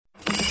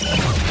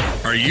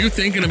Are you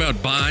thinking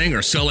about buying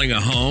or selling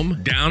a home,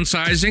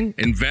 downsizing,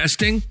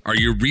 investing? Are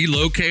you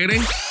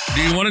relocating?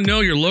 Do you want to know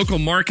your local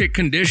market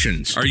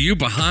conditions? Are you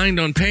behind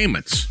on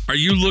payments? Are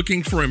you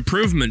looking for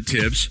improvement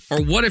tips?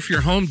 Or what if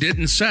your home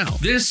didn't sell?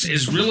 This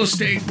is Real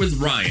Estate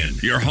with Ryan,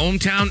 your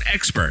hometown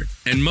expert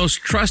and most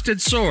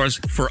trusted source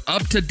for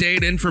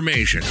up-to-date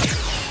information.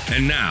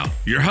 And now,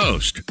 your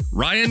host,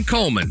 Ryan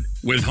Coleman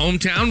with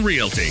Hometown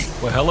Realty.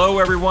 Well, hello,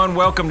 everyone.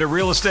 Welcome to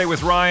Real Estate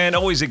with Ryan.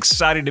 Always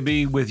excited to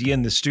be with you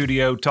in the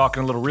studio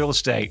talking a little real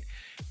estate.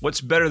 What's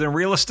better than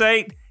real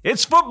estate?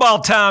 It's football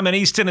time in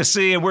East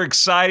Tennessee, and we're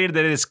excited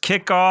that it's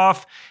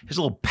kickoff. There's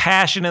a little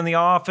passion in the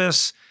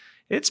office.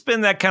 It's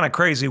been that kind of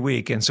crazy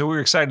week, and so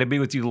we're excited to be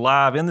with you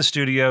live in the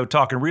studio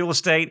talking real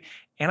estate.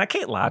 And I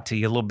can't lie to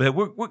you a little bit.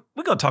 We're going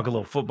to talk a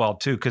little football,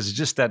 too, because it's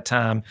just that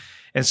time.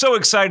 And so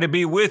excited to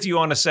be with you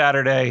on a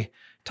Saturday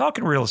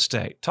talking real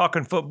estate,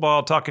 talking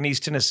football, talking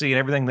East Tennessee, and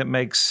everything that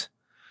makes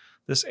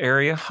this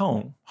area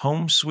home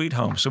sweet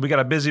home. So we got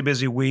a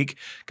busy week.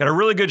 Got a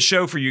really good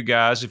show for you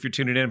guys if you're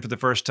tuning in for the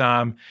first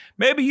time.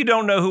 Maybe you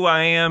don't know who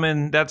I am,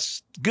 and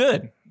that's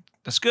good.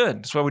 That's good.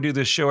 That's why we do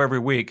this show every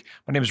week.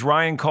 My name is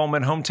Ryan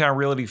Coleman, Hometown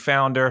Realty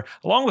founder,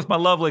 along with my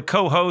lovely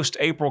co-host,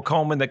 April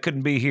Coleman, that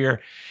couldn't be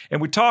here.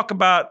 And we talk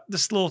about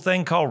this little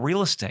thing called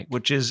real estate,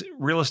 which is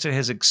real estate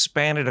has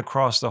expanded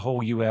across the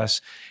whole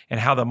U.S. and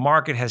how the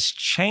market has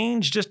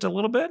changed just a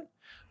little bit.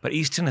 But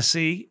East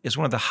Tennessee is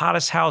one of the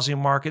hottest housing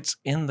markets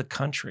in the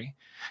country.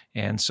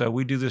 And so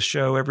we do this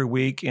show every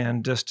week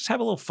and just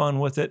have a little fun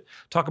with it,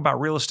 talk about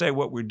real estate,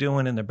 what we're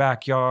doing in the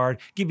backyard,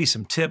 give you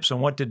some tips on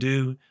what to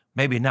do,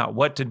 maybe not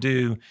what to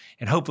do.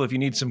 And hopefully if you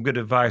need some good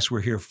advice,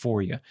 we're here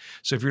for you.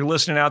 So if you're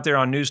listening out there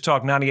on News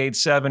Talk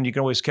 98.7, you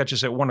can always catch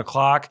us at 1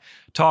 o'clock.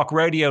 Talk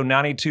Radio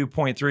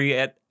 92.3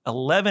 at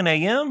 11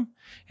 a.m.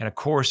 And of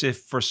course,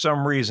 if for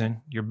some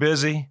reason you're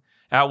busy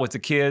out with the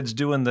kids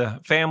doing the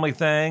family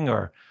thing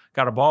or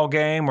got a ball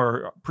game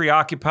or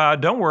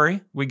preoccupied, don't worry.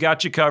 We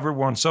got you covered.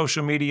 We're on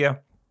social media.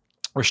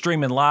 We're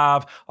streaming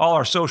live, all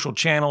our social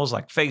channels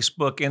like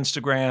Facebook,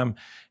 Instagram,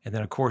 and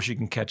then, of course, you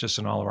can catch us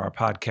in all of our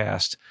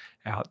podcasts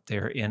out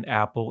there in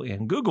Apple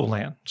and Google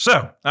land. So,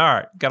 all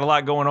right, got a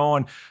lot going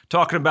on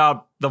talking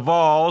about the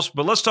Vols,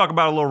 but let's talk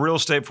about a little real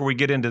estate before we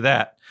get into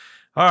that.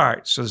 All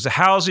right, so is the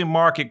housing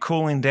market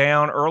cooling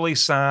down? Early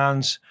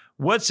signs.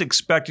 What's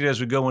expected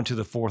as we go into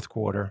the fourth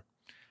quarter?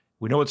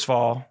 We know it's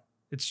fall.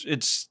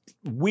 It's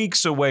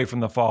weeks away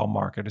from the fall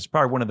market. It's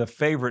probably one of the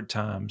favorite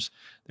times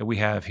that we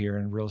have here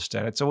in real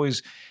estate. It's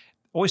always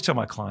tell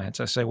my clients,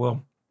 I say,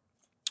 well,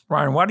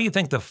 Ryan, why do you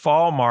think the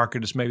fall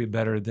market is maybe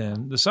better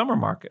than the summer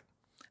market?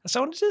 I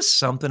said, well, it's just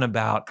something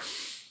about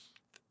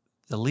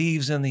the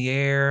leaves in the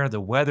air, the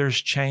weather's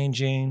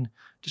changing,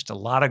 just a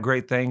lot of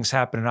great things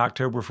happen in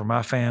October for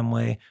my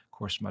family. Of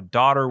course, my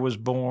daughter was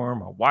born,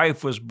 my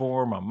wife was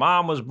born, my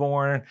mom was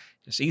born,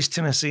 just East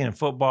Tennessee and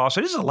football.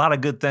 So there's a lot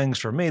of good things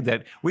for me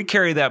that we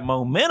carry that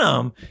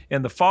momentum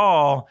in the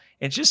fall.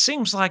 It just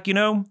seems like,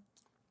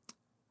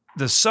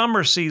 the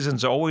summer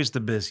season's always the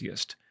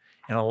busiest.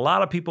 And a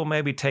lot of people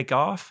maybe take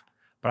off,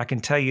 but I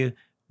can tell you,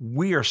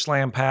 we are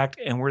slam packed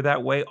and we're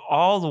that way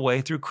all the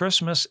way through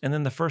Christmas and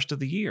then the first of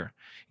the year.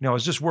 I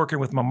was just working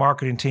with my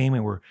marketing team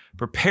and we're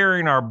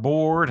preparing our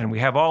board and we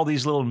have all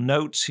these little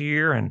notes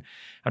here and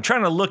I'm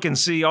trying to look and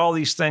see all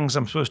these things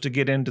I'm supposed to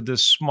get into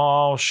this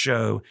small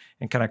show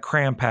and kind of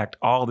cram packed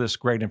all this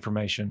great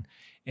information.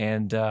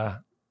 And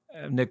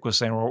Nick was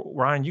saying, well,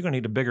 Ryan, you're going to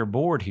need a bigger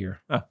board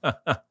here. I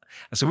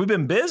said, we've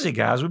been busy,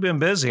 guys. We've been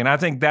busy. And I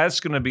think that's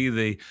going to be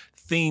the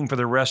theme for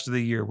the rest of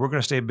the year. We're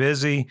going to stay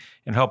busy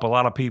and help a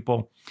lot of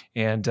people.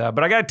 And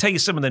but I got to tell you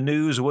some of the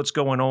news of what's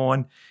going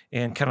on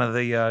and kind of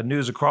the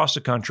news across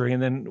the country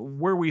and then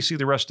where we see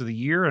the rest of the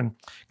year and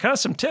kind of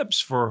some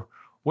tips for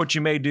what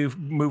you may do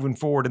moving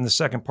forward in the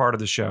second part of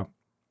the show.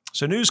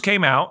 So news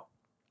came out.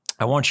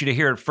 I want you to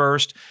hear it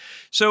first.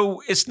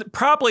 So it's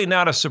probably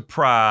not a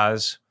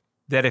surprise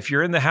that if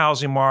you're in the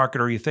housing market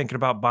or you're thinking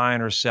about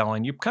buying or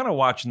selling, you're kind of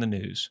watching the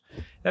news.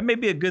 That may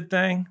be a good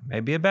thing,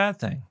 maybe a bad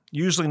thing.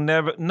 Usually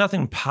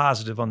nothing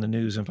positive on the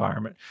news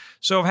environment.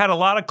 So I've had a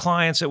lot of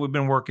clients that we've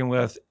been working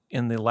with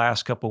in the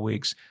last couple of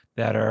weeks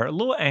that are a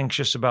little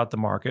anxious about the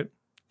market.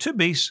 To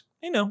be,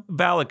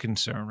 valid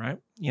concern, right?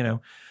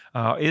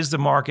 Is the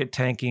market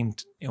tanking?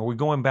 We're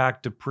going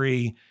back to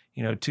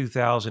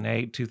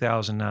 2008,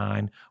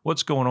 2009.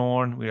 What's going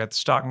on? We got the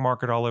stock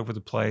market all over the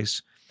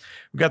place.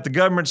 We got the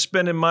government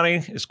spending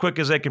money as quick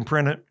as they can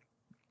print it.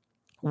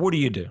 What do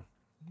you do?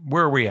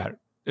 Where are we at?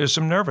 There's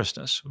some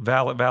nervousness,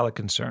 valid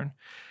concern.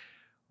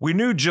 We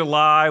knew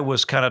July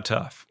was kind of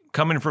tough.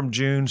 Coming from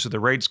June, so the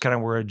rates kind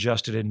of were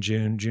adjusted in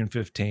June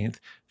 15th.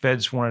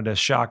 Feds wanted to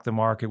shock the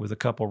market with a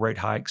couple rate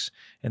hikes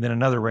and then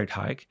another rate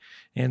hike.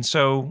 And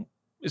so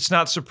it's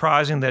not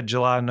surprising that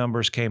July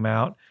numbers came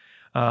out.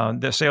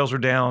 The sales were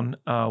down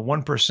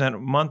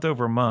 1% month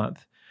over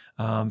month.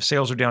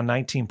 Sales are down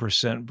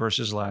 19%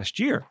 versus last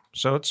year.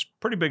 So it's a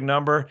pretty big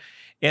number.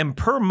 And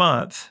per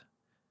month,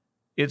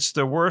 it's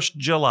the worst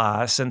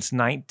July since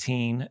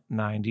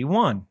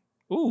 1991.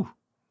 Ooh.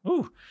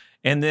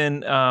 And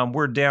then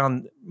we're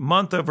down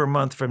month over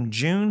month from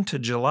June to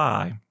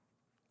July,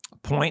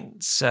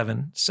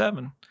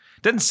 0.77.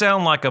 Doesn't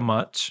sound like a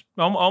much,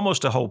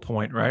 almost a whole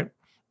point, right?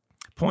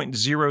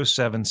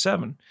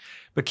 0.077.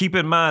 But keep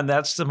in mind,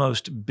 that's the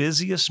most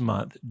busiest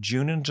month,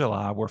 June and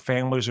July, where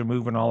families are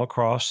moving all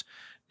across,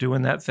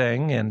 doing that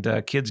thing, and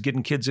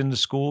getting kids into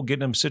school,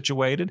 getting them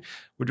situated.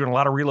 We're doing a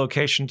lot of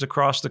relocations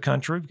across the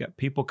country. We've got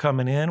people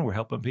coming in. We're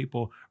helping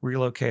people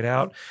relocate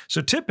out.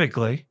 So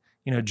typically,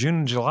 June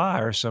and July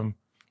are some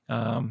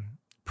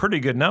pretty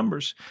good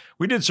numbers.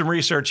 We did some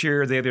research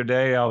here the other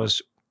day. I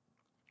was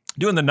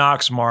doing the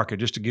Knox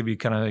market, just to give you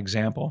kind of an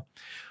example.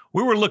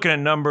 We were looking at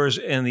numbers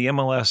in the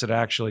MLS that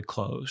actually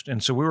closed.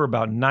 And so we were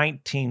about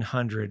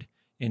 1,900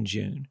 in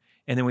June.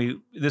 And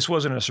then this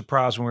wasn't a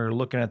surprise when we were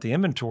looking at the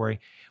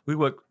inventory. We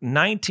were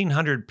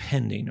 1,900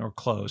 pending or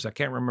closed. I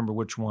can't remember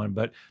which one,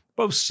 but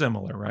both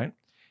similar, right?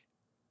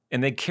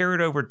 And they carried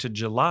over to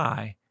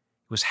July.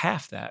 It was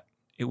half that.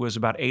 It was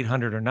about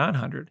 800 or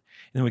 900. And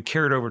then we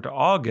carried over to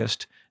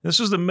August. This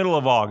was the middle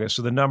of August,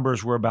 so the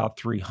numbers were about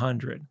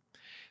 300.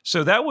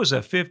 So that was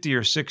a 50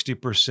 or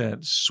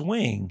 60%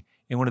 swing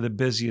in one of the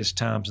busiest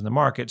times in the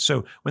market.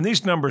 So when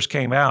these numbers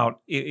came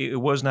out,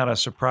 it was not a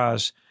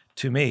surprise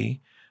to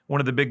me. One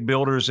of the big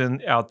builders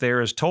out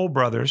there is Toll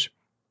Brothers,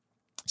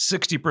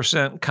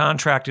 60%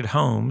 contracted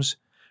homes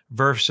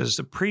versus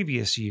the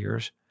previous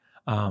years.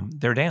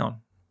 They're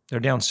down.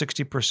 They're down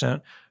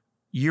 60%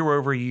 year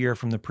over year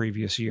from the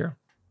previous year.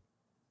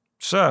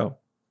 So,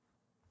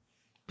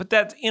 but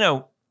that,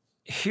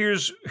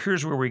 here's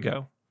where we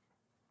go.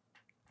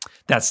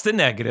 That's the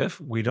negative.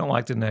 We don't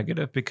like the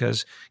negative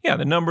because,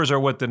 the numbers are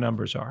what the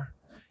numbers are.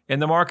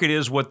 And the market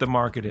is what the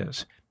market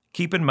is.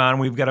 Keep in mind,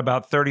 we've got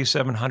about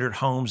 3,700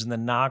 homes in the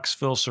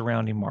Knoxville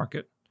surrounding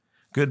market.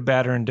 Good,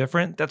 bad, or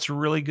indifferent, that's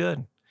really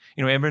good.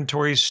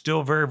 Inventory is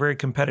still very, very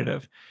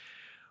competitive.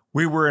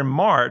 We were in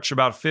March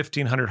about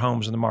 1,500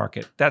 homes in the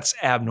market. That's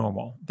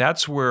abnormal.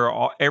 That's where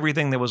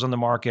everything that was on the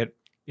market,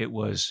 it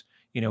was,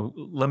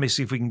 let me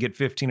see if we can get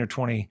 15 or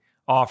 20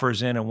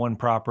 offers in one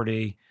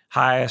property,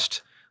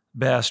 highest,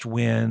 best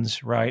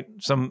wins, right?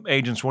 Some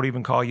agents won't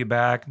even call you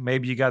back.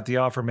 Maybe you got the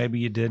offer, maybe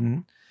you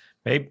didn't.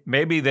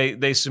 Maybe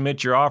they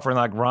submit your offer and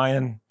like,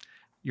 Ryan,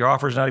 your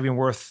offer is not even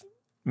worth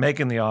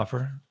making the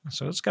offer.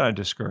 So it's kind of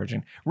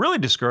discouraging, really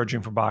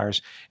discouraging for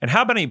buyers. And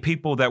how many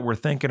people that were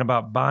thinking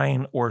about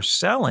buying or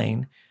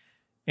selling,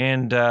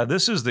 and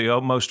this is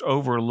the most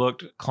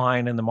overlooked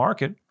client in the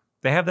market,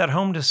 they have that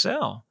home to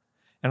sell.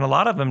 And a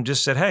lot of them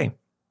just said, hey,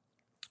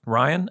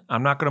 Ryan,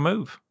 I'm not going to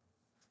move.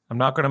 I'm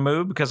not going to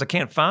move because I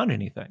can't find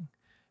anything.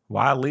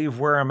 Why leave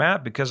where I'm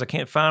at? Because I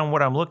can't find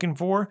what I'm looking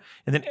for.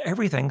 And then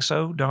everything's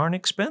so darn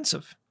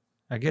expensive.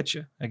 I get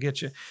you.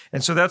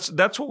 And so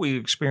that's what we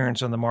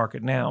experience on the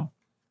market now.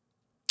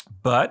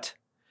 But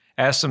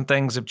as some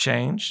things have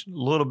changed, a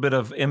little bit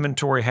of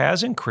inventory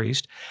has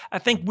increased. I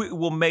think we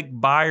will make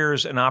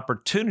buyers an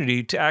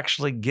opportunity to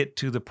actually get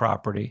to the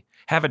property,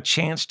 have a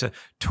chance to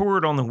tour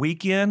it on the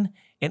weekend.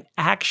 And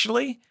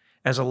actually,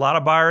 as a lot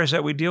of buyers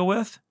that we deal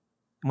with,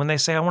 when they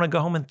say, I want to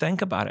go home and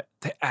think about it,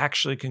 they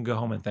actually can go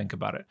home and think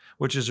about it,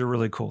 which is a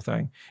really cool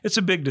thing. It's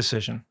a big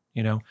decision,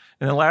 And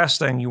the last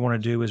thing you want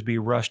to do is be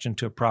rushed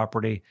into a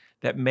property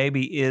that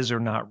maybe is or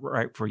not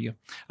right for you.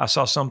 I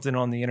saw something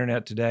on the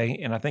internet today,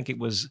 and I think it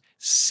was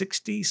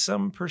 60 or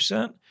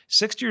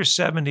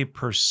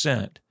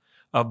 70%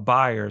 of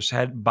buyers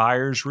had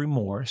buyer's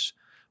remorse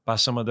by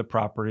some of the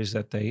properties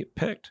that they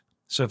picked.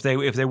 So if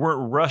they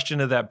weren't rushed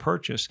into that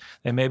purchase,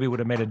 they maybe would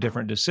have made a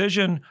different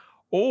decision,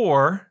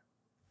 or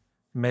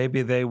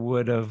maybe they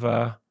would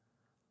have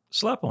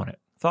slept on it,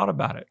 thought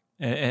about it.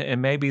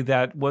 And maybe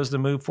that was the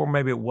move for them,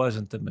 maybe it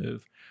wasn't the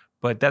move.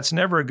 But that's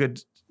never a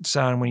good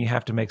sign when you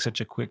have to make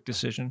such a quick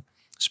decision,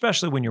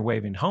 especially when you're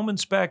waiving home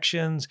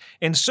inspections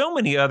and so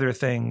many other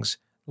things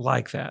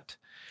like that.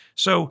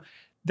 So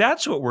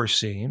that's what we're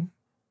seeing.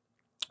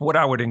 What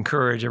I would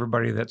encourage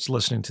everybody that's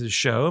listening to the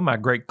show, my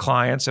great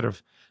clients that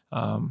have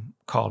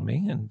called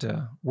me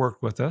and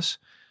worked with us,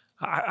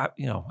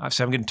 I've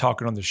said I'm getting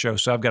talking on the show,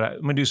 so I'm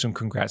going to do some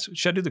congrats.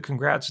 Should I do the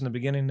congrats in the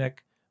beginning,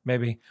 Nick?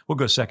 Maybe we'll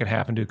go second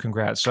half and do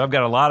congrats. So I've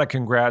got a lot of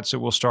congrats that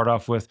we'll start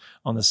off with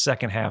on the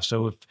second half.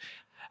 So if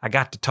I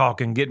got to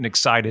talking, getting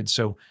excited.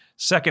 So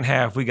second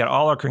half, we got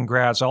all our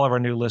congrats, all of our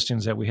new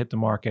listings that we hit the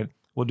market.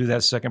 We'll do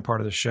that second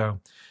part of the show.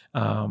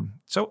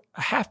 So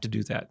I have to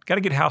do that. Got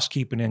to get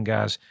housekeeping in,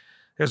 guys.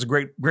 There's a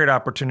great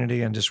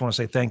opportunity, and just want to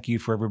say thank you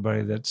for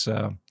everybody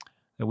that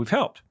we've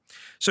helped.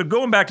 So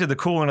going back to the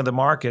cooling of the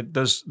market,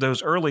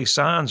 those early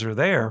signs are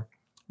there.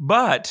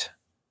 But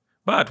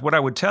what I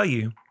would tell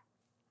you,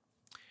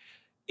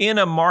 in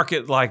a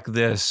market like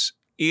this,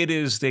 it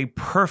is the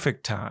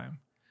perfect time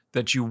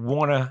that you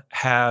want to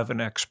have an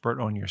expert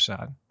on your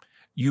side.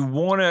 You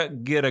want to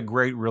get a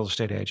great real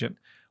estate agent.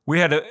 We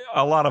had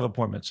a lot of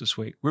appointments this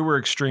week. We were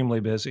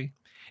extremely busy.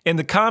 And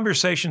the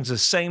conversation's the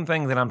same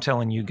thing that I'm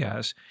telling you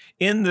guys.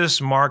 In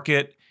this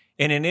market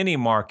and in any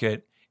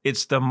market,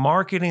 it's the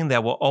marketing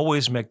that will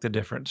always make the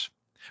difference,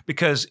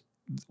 because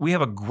we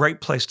have a great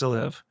place to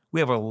live. We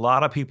have a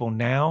lot of people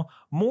now,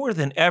 more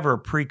than ever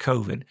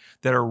pre-COVID,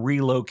 that are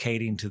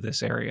relocating to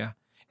this area.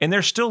 And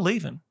they're still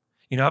leaving.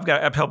 You know,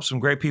 I've helped some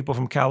great people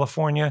from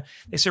California.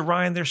 They said,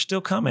 Ryan, they're still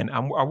coming.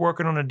 I'm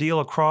working on a deal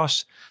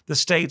across the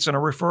states on a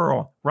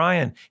referral.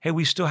 Ryan, hey,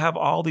 we still have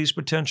all these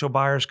potential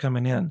buyers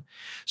coming in.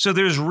 So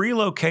there's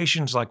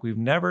relocations like we've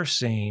never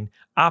seen,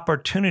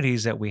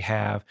 opportunities that we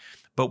have,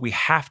 but we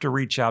have to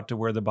reach out to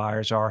where the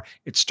buyers are.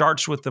 It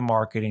starts with the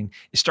marketing.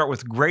 It starts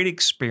with great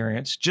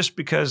experience. Just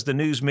because the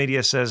news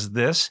media says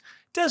this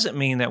doesn't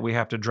mean that we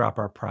have to drop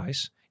our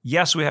price.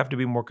 Yes, we have to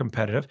be more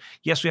competitive.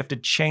 Yes, we have to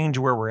change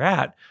where we're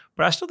at,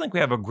 but I still think we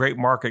have a great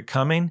market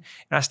coming.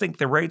 And I think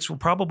the rates will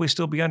probably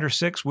still be under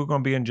 6. We're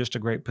going to be in just a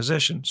great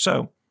position.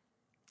 So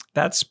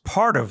that's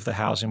part of the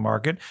housing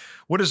market.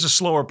 What is the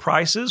slower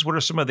prices? What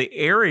are some of the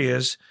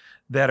areas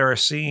that are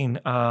seeing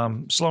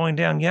slowing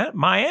down yet?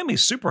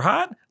 Miami's super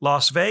hot.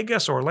 Las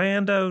Vegas,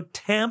 Orlando,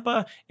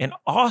 Tampa, and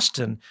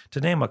Austin,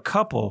 to name a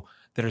couple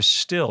that are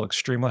still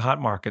extremely hot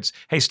markets.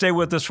 Hey, stay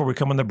with us before we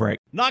come on the break.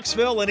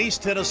 Knoxville and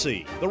East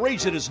Tennessee. The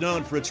region is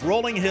known for its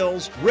rolling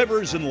hills,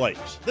 rivers, and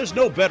lakes. There's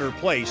no better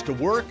place to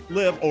work,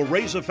 live, or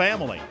raise a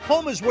family.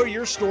 Home is where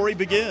your story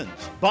begins.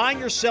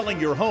 Buying or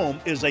selling your home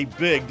is a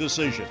big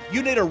decision.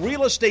 You need a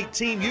real estate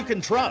team you can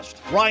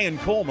trust. Ryan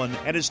Coleman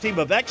and his team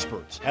of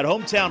experts at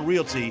Hometown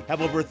Realty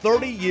have over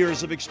 30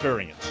 years of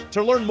experience.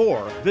 To learn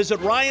more, visit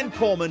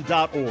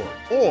ryancoleman.org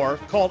or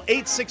call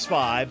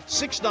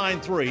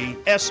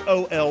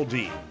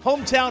 865-693-SOLD.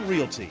 Hometown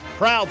Realty,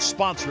 proud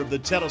sponsor of the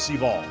Tennessee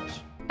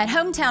Vols. At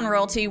Hometown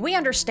Realty, we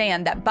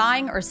understand that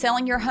buying or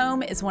selling your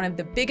home is one of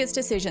the biggest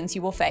decisions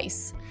you will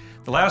face.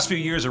 The last few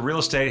years of real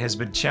estate has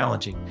been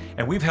challenging,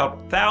 and we've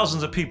helped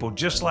thousands of people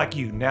just like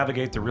you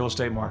navigate the real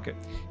estate market.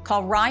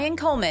 Call Ryan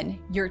Coleman,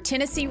 your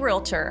Tennessee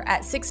Realtor,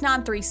 at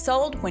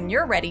 693-SOLD when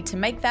you're ready to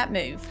make that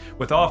move.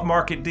 With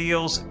off-market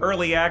deals,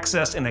 early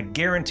access, and a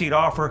guaranteed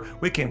offer,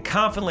 we can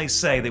confidently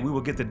say that we will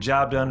get the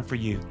job done for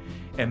you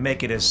and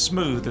make it as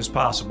smooth as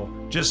possible.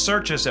 Just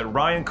search us at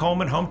Ryan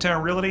Coleman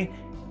Hometown Realty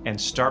and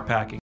start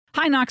packing.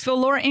 Hi, Knoxville.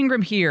 Laura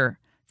Ingram here.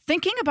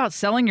 Thinking about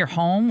selling your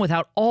home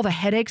without all the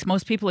headaches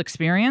most people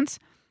experience?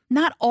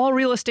 Not all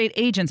real estate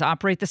agents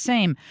operate the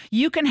same.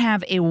 You can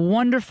have a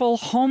wonderful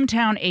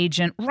hometown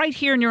agent right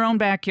here in your own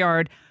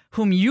backyard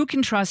whom you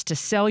can trust to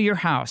sell your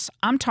house.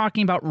 I'm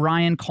talking about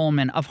Ryan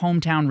Coleman of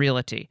Hometown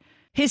Realty.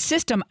 His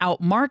system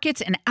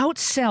outmarkets and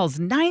outsells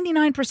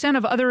 99%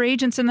 of other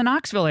agents in the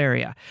Knoxville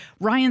area.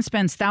 Ryan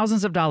spends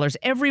thousands of dollars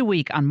every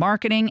week on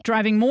marketing,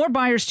 driving more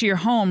buyers to your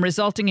home,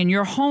 resulting in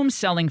your home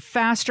selling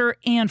faster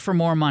and for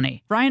more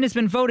money. Ryan has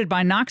been voted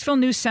by Knoxville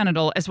News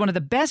Sentinel as one of the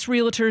best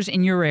realtors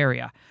in your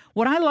area.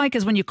 What I like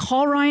is when you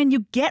call Ryan,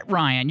 you get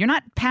Ryan. You're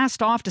not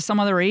passed off to some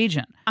other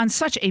agent. On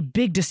such a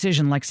big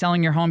decision like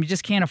selling your home, you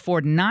just can't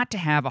afford not to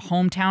have a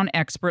hometown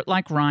expert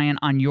like Ryan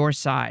on your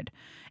side.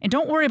 And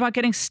don't worry about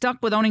getting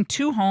stuck with owning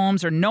 2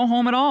 homes or no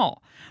home at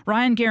all.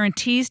 Ryan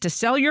guarantees to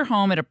sell your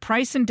home at a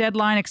price and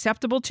deadline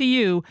acceptable to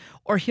you,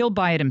 or he'll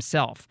buy it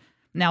himself.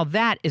 Now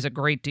that is a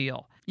great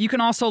deal. You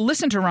can also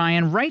listen to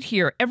Ryan right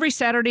here every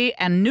Saturday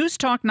at News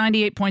Talk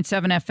 98.7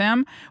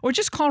 FM, or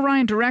just call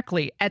Ryan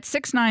directly at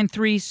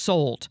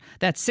 693-SOLD.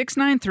 That's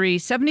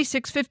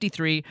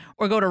 693-7653,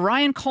 or go to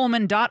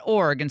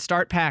ryancoleman.org and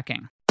start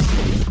packing.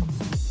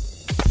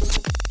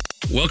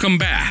 Welcome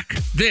back.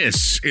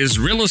 This is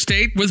Real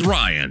Estate with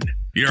Ryan,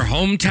 your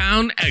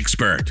hometown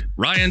expert.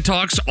 Ryan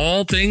talks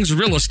all things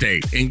real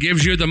estate and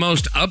gives you the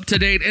most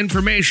up-to-date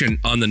information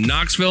on the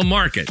Knoxville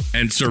market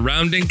and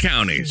surrounding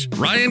counties.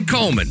 Ryan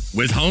Coleman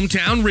with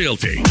Hometown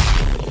Realty.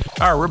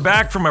 All right, we're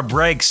back from a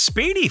break.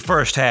 Speedy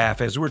first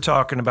half as we're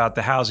talking about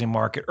the housing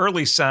market.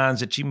 Early signs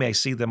that you may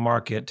see the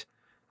market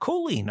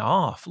cooling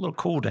off, a little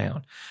cool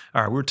down.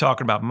 All right, we're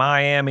talking about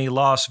Miami,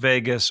 Las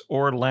Vegas,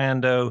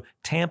 Orlando,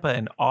 Tampa,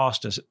 and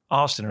Austin.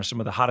 Austin are some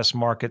of the hottest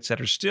markets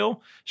that are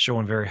still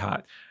showing very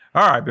hot.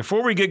 All right,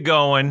 before we get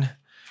going,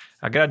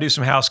 I got to do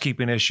some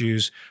housekeeping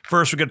issues.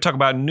 First, we're going to talk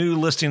about new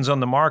listings on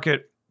the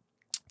market.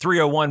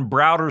 301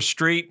 Browder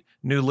Street,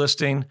 new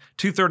listing.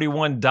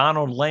 231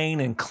 Donald Lane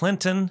in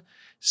Clinton.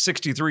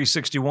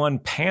 6361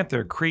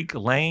 Panther Creek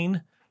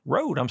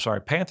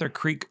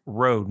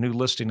Road, new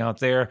listing out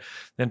there.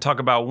 Then talk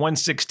about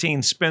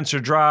 116 Spencer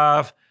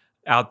Drive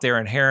out there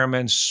in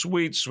Harriman.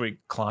 Sweet, sweet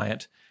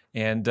client.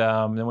 And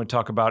then we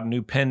talk about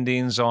new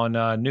pendings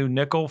on New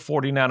Nickel,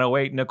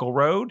 4908 Nickel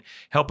Road,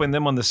 helping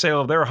them on the sale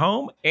of their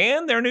home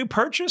and their new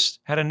purchase.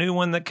 Had a new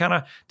one that kind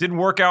of didn't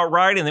work out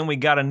right, and then we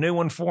got a new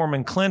one for them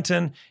in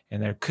Clinton,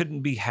 and they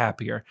couldn't be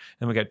happier.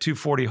 Then we got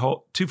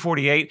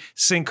 248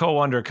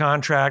 Sinkhole under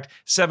contract,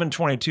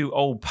 722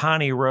 Old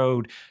Piney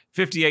Road,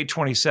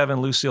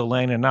 5827 Lucille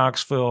Lane in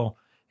Knoxville,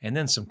 and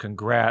then some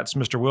congrats.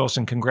 Mr.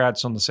 Wilson,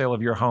 congrats on the sale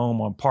of your home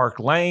on Park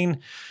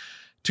Lane.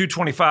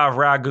 225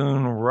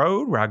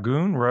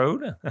 Ragoon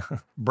Road,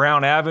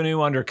 Brown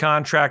Avenue under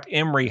contract,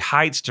 Emory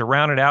Heights to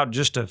round it out,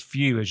 just a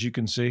few, as you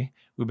can see.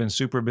 We've been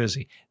super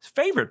busy. It's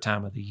favorite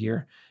time of the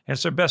year, and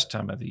it's our best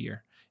time of the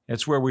year.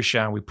 It's where we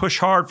shine. We push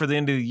hard for the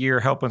end of the year,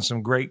 helping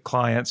some great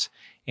clients,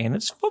 and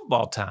it's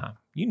football time.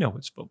 You know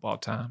it's football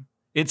time.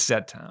 It's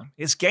that time.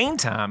 It's game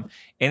time,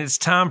 and it's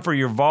time for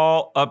your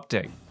Vol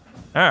update.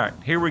 All right,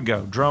 here we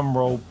go. Drum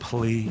roll,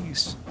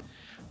 please.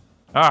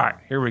 All right,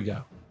 here we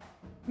go.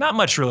 Not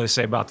much really to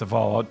say about the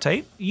Vol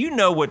update. You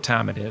know what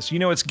time it is. You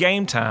know it's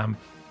game time.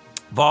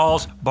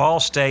 Vols, Ball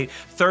State,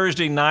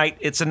 Thursday night.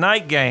 It's a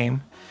night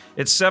game.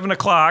 It's 7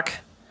 o'clock.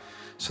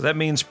 So that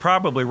means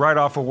probably right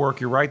off of work,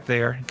 you're right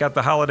there. Got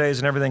the holidays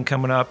and everything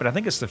coming up. And I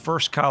think it's the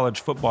first college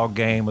football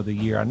game of the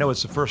year. I know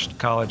it's the first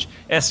college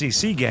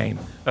SEC game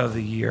of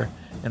the year.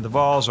 And the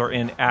Vols are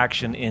in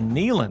action in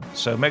Neyland.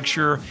 So make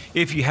sure,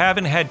 if you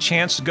haven't had a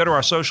chance to go to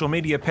our social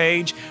media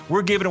page,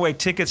 we're giving away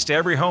tickets to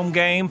every home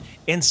game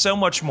and so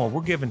much more.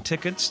 We're giving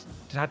tickets.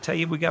 Did I tell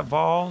you we got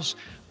Vols?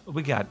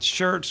 We got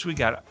shirts. We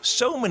got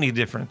so many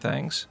different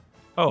things.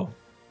 Oh,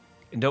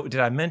 and did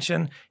I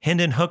mention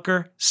Hendon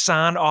Hooker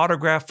signed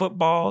autographed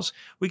footballs?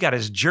 We got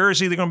his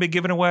jersey they're going to be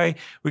giving away.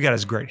 We got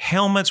his great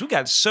helmets. We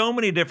got so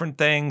many different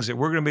things that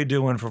we're going to be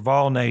doing for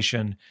Vol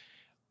Nation.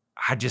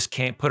 I just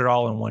can't put it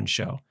all in one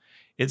show.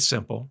 It's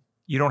simple.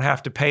 You don't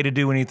have to pay to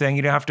do anything.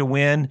 You don't have to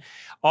win.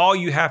 All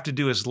you have to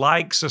do is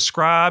like,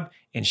 subscribe,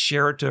 and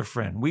share it to a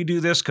friend. We do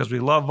this because we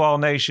love Vol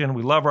Nation.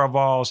 We love our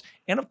Vols.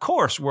 And of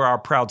course, we're our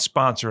proud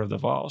sponsor of the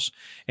Vols.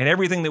 And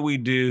everything that we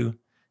do,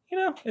 you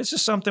know, it's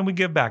just something we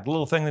give back, a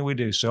little thing that we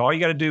do. So all you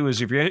got to do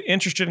is, if you're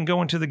interested in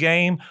going to the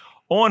game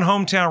on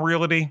Hometown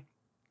Realty,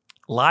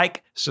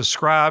 like,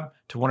 subscribe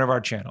to one of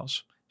our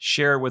channels.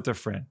 Share it with a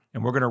friend.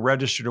 And we're going to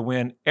register to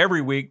win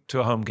every week to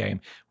a home game.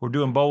 We're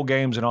doing bowl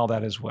games and all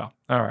that as well.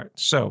 All right,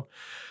 so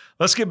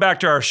let's get back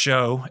to our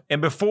show.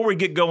 And before we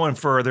get going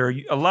further,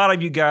 a lot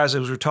of you guys,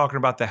 as we're talking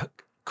about the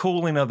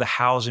cooling of the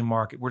housing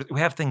market, we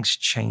have things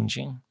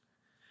changing.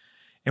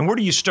 And where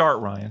do you start,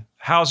 Ryan?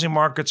 Housing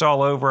market's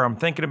all over. I'm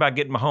thinking about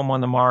getting my home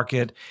on the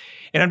market.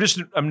 And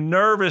I'm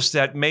nervous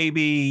that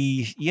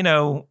maybe,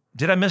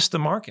 did I miss the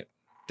market?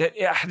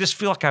 I just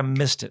feel like I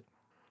missed it.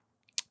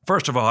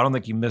 First of all, I don't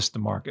think you missed the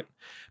market,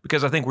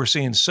 because I think we're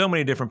seeing so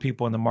many different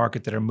people in the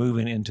market that are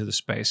moving into the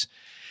space.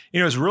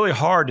 It's really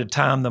hard to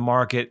time the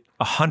market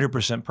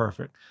 100%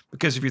 perfect,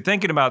 because if you're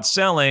thinking about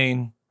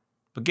selling,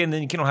 again,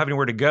 then you don't have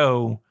anywhere to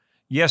go.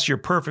 Yes, you're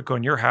perfect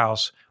on your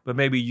house, but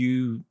maybe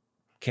you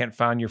can't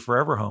find your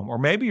forever home. Or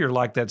maybe you're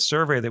like that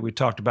survey that we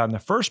talked about in the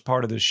first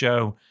part of the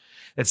show,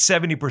 that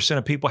 70%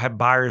 of people have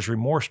buyer's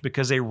remorse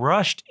because they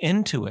rushed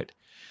into it.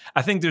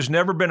 I think there's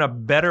never been a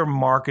better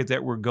market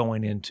that we're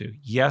going into.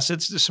 Yes,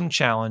 it's some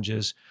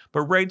challenges,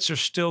 but rates are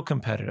still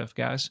competitive,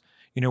 guys.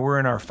 We're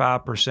in our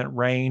 5%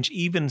 range.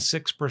 Even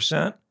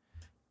 6%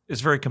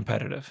 is very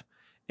competitive.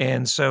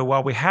 And so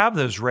while we have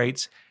those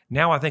rates,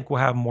 now I think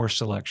we'll have more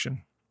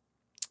selection.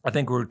 I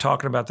think we're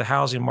talking about the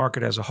housing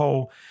market as a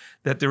whole,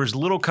 that there was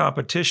little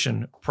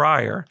competition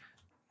prior.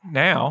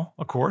 Now,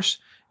 of course,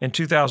 in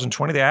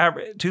 2020,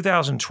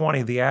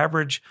 the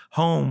average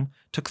home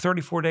took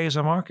 34 days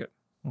on market.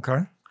 Okay.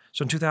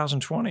 So in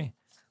 2020,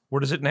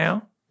 what is it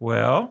now?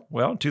 Well,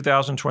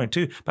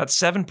 2022, about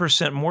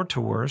 7% more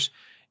tours.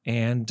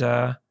 And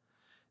I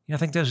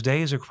think those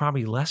days are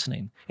probably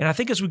lessening. And I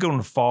think as we go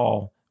into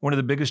fall, one of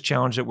the biggest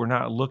challenges that we're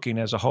not looking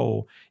as a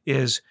whole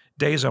is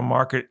days on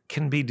market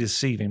can be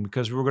deceiving,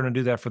 because we're going to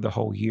do that for the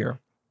whole year.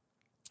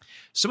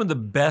 Some of the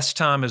best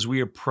time as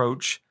we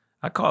approach,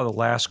 I call it the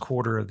last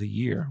quarter of the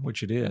year,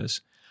 which it is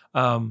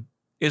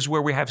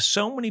where we have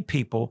so many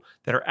people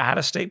that are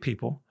out-of-state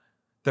people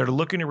that are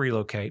looking to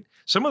relocate.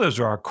 Some of those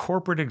are our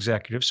corporate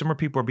executives. Some of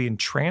people are being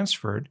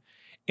transferred.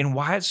 And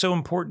why it's so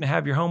important to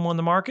have your home on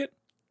the market?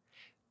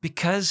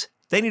 Because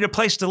they need a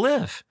place to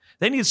live.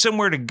 They need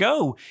somewhere to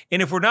go.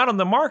 And if we're not on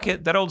the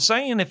market, that old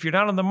saying, if you're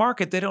not on the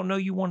market, they don't know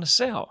you want to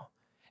sell.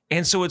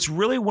 And so it's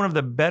really one of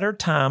the better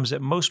times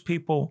that most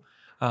people,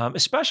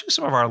 especially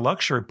some of our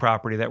luxury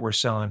property that we're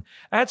selling.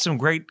 I had some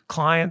great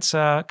clients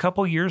a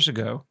couple years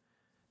ago.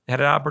 I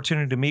had an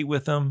opportunity to meet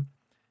with them,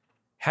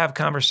 have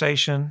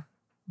conversation.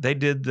 They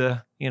did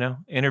the,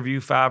 interview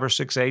 5 or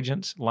 6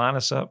 agents, line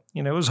us up.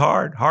 It was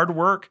hard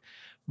work,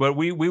 but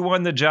we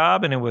won the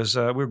job, and it was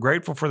we were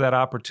grateful for that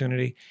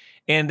opportunity.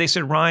 And they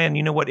said, Ryan,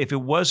 you know what? If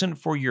it wasn't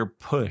for your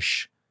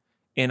push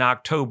in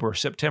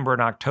September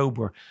and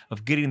October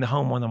of getting the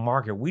home on the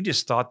market, we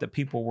just thought that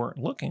people weren't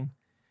looking.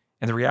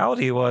 And the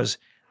reality was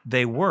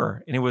they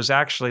were. And it was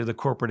actually the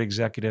corporate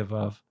executive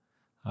of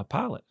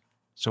Pilot.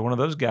 So one of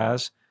those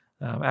guys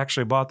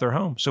actually bought their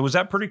home. So was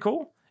that pretty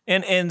cool?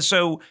 And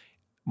so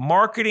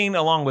marketing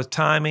along with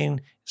timing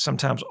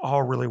sometimes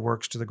all really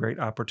works to the great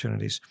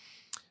opportunities.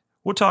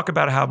 We'll talk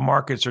about how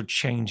markets are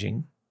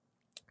changing.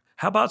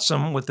 How about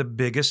some with the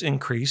biggest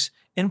increase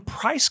in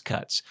price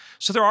cuts?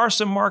 So there are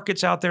some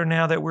markets out there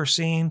now that we're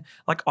seeing,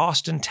 like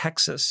Austin,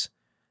 Texas,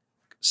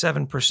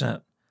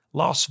 7%.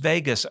 Las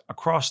Vegas,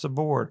 across the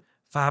board,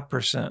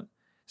 5%.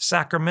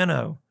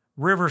 Sacramento,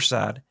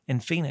 Riverside,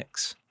 and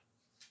Phoenix.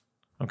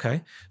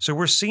 Okay, so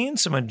we're seeing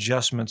some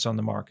adjustments on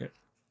the market.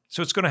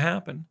 So it's going to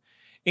happen.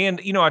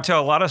 And, I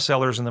tell a lot of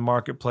sellers in the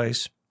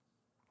marketplace,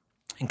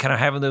 and kind of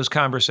having those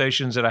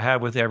conversations that I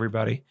have with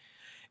everybody.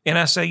 And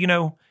I say,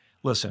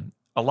 listen,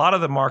 a lot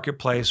of the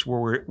marketplace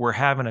where we're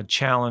having a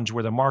challenge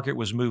where the market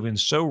was moving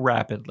so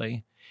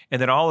rapidly,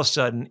 And then all of a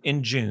sudden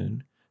in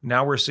June,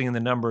 now we're seeing the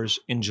numbers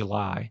in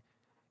July.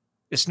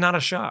 It's not a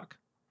shock.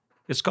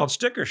 It's called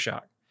sticker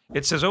shock.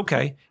 It says,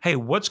 okay, hey,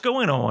 what's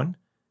going on?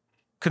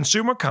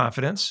 Consumer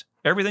confidence,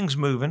 everything's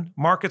moving,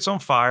 market's on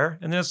fire.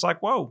 And then it's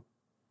like, whoa,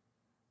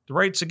 the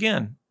rates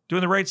again,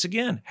 doing the rates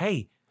again.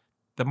 Hey,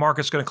 the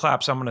market's going to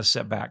collapse. I'm going to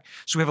sit back.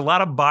 So we have a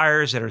lot of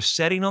buyers that are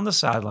sitting on the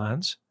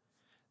sidelines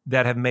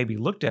that have maybe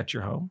looked at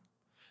your home.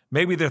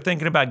 Maybe they're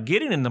thinking about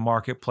getting in the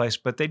marketplace,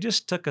 but they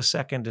just took a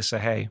second to say,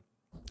 hey,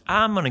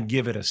 I'm going to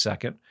give it a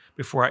second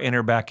before I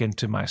enter back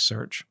into my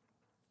search.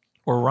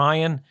 Or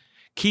Ryan,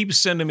 keep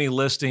sending me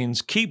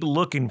listings, keep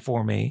looking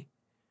for me,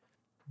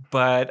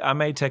 but I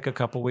may take a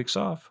couple weeks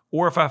off.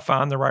 Or if I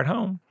find the right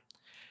home.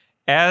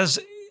 As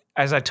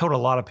I told a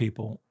lot of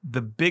people,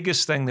 the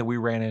biggest thing that we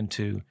ran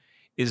into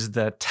is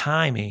the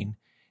timing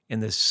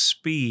and the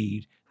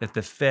speed that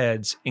the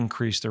Feds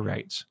increased the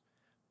rates.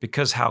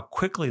 Because how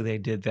quickly they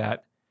did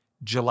that,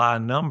 July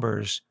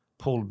numbers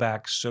pulled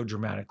back so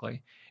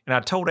dramatically. And I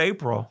told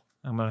April,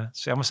 I'm gonna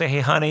say,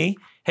 hey honey,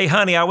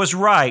 I was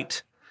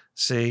right.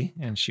 See,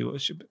 and she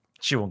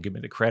won't give me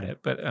the credit,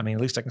 but I mean,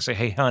 at least I can say,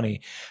 hey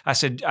honey, I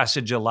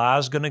said July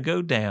is going to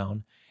go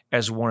down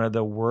as one of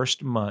the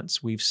worst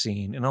months we've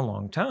seen in a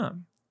long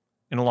time,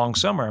 in a long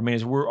summer. I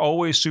mean, we're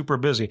always super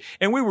busy,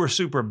 and we were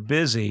super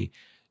busy.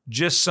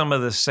 Just some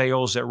of the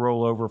sales that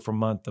roll over from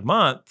month to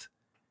month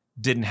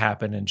didn't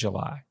happen in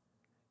July.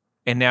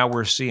 And now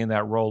we're seeing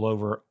that roll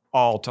over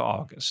all to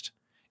August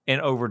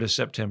and over to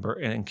September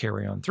and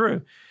carry on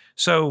through.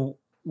 So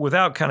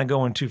without kind of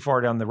going too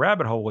far down the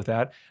rabbit hole with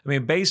that, I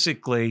mean,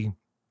 basically,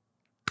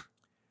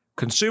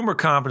 consumer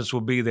confidence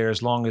will be there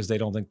as long as they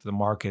don't think the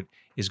market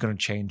is going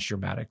to change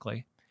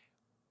dramatically.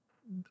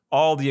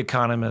 All the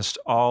economists,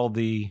 all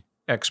the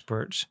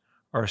experts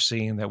are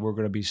seeing that we're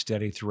going to be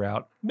steady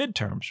throughout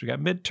midterms. We got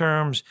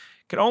midterms,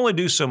 can only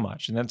do so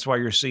much. And that's why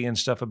you're seeing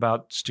stuff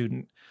about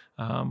student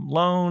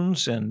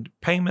loans and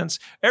payments.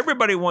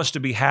 Everybody wants to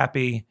be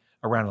happy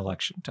around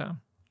election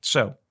time.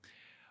 So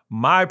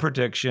my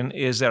prediction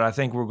is that I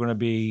think we're going to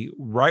be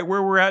right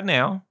where we're at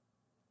now.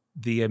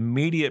 The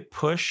immediate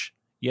push,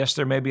 yes,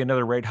 there may be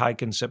another rate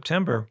hike in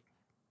September,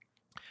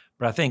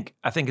 but I think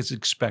it's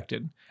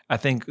expected. I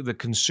think the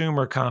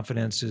consumer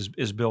confidence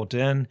is built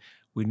in.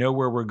 We know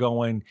where we're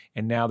going,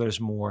 and now there's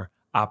more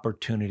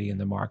opportunity in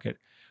the market.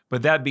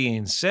 But that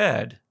being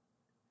said,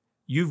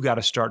 you've got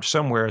to start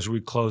somewhere as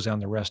we close down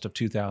the rest of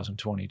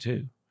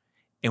 2022.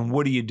 And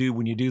what do you do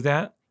when you do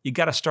that? You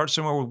got to start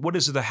somewhere with, what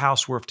is the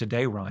house worth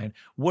today, Ryan?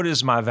 What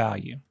is my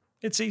value?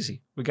 It's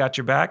easy. We got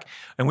your back.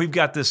 And we've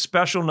got this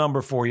special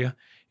number for you.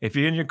 If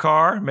you're in your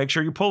car, make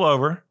sure you pull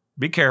over.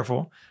 Be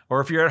careful.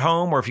 Or if you're at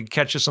home, or if you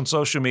catch us on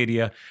social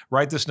media,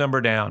 write this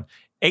number down.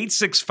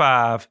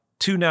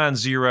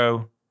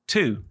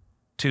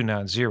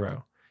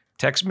 865-290-2290.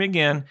 Text me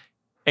again,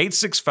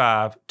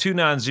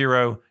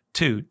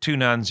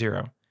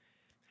 865-290-2290.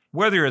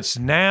 Whether it's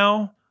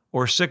now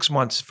or 6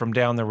 months from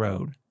down the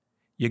road,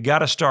 you got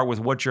to start with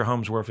what your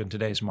home's worth in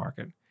today's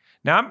market.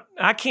 Now,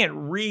 I can't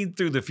read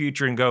through the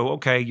future and go,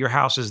 okay, your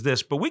house is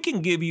this, but we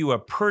can give you a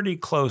pretty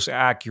close,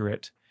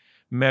 accurate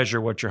measure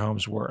what your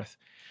home's worth.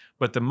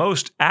 But the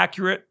most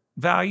accurate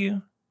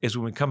value is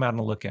when we come out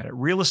and look at it.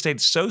 Real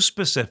estate's so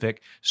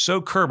specific,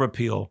 so curb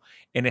appeal,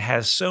 and it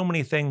has so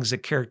many things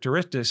that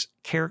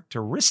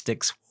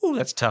characteristics, ooh,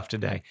 that's tough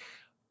today,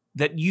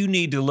 that you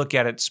need to look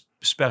at it,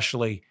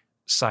 especially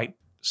site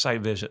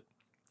visit.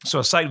 So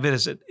a site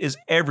visit is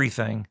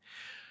everything,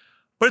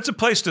 but it's a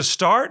place to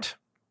start.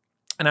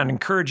 And I'd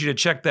encourage you to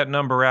check that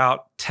number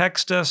out.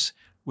 Text us.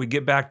 We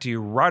get back to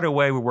you right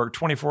away. We work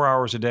 24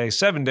 hours a day,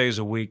 7 days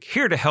a week,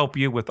 here to help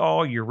you with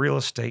all your real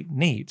estate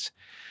needs.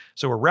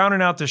 So we're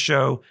rounding out the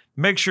show.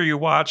 Make sure you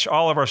watch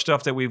all of our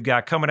stuff that we've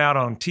got coming out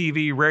on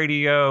TV,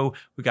 radio.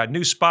 We got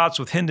new spots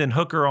with Hendon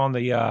Hooker on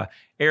the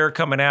air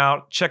coming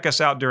out. Check us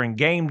out during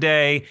game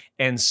day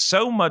and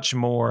so much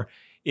more.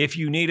 If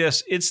you need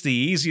us, it's the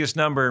easiest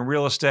number in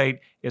real estate.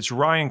 It's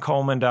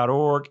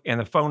ryancoleman.org, and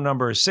the phone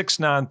number is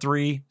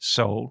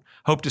 693-SOLD.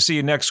 Hope to see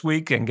you next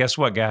week, and guess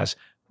what, guys?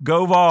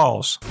 Go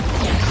Vols!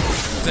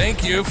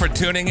 Thank you for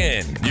tuning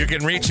in. You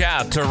can reach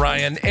out to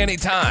Ryan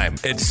anytime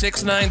at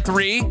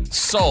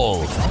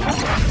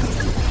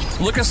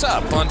 693-SOLD. Look us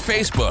up on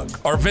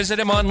Facebook or visit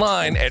him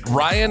online at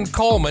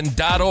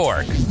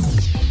ryancoleman.org.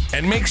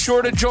 And make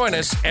sure to join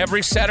us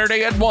every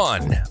Saturday at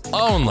 1,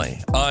 only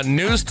on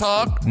News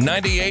Talk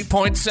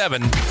 98.7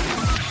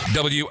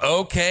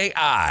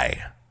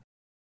 WOKI.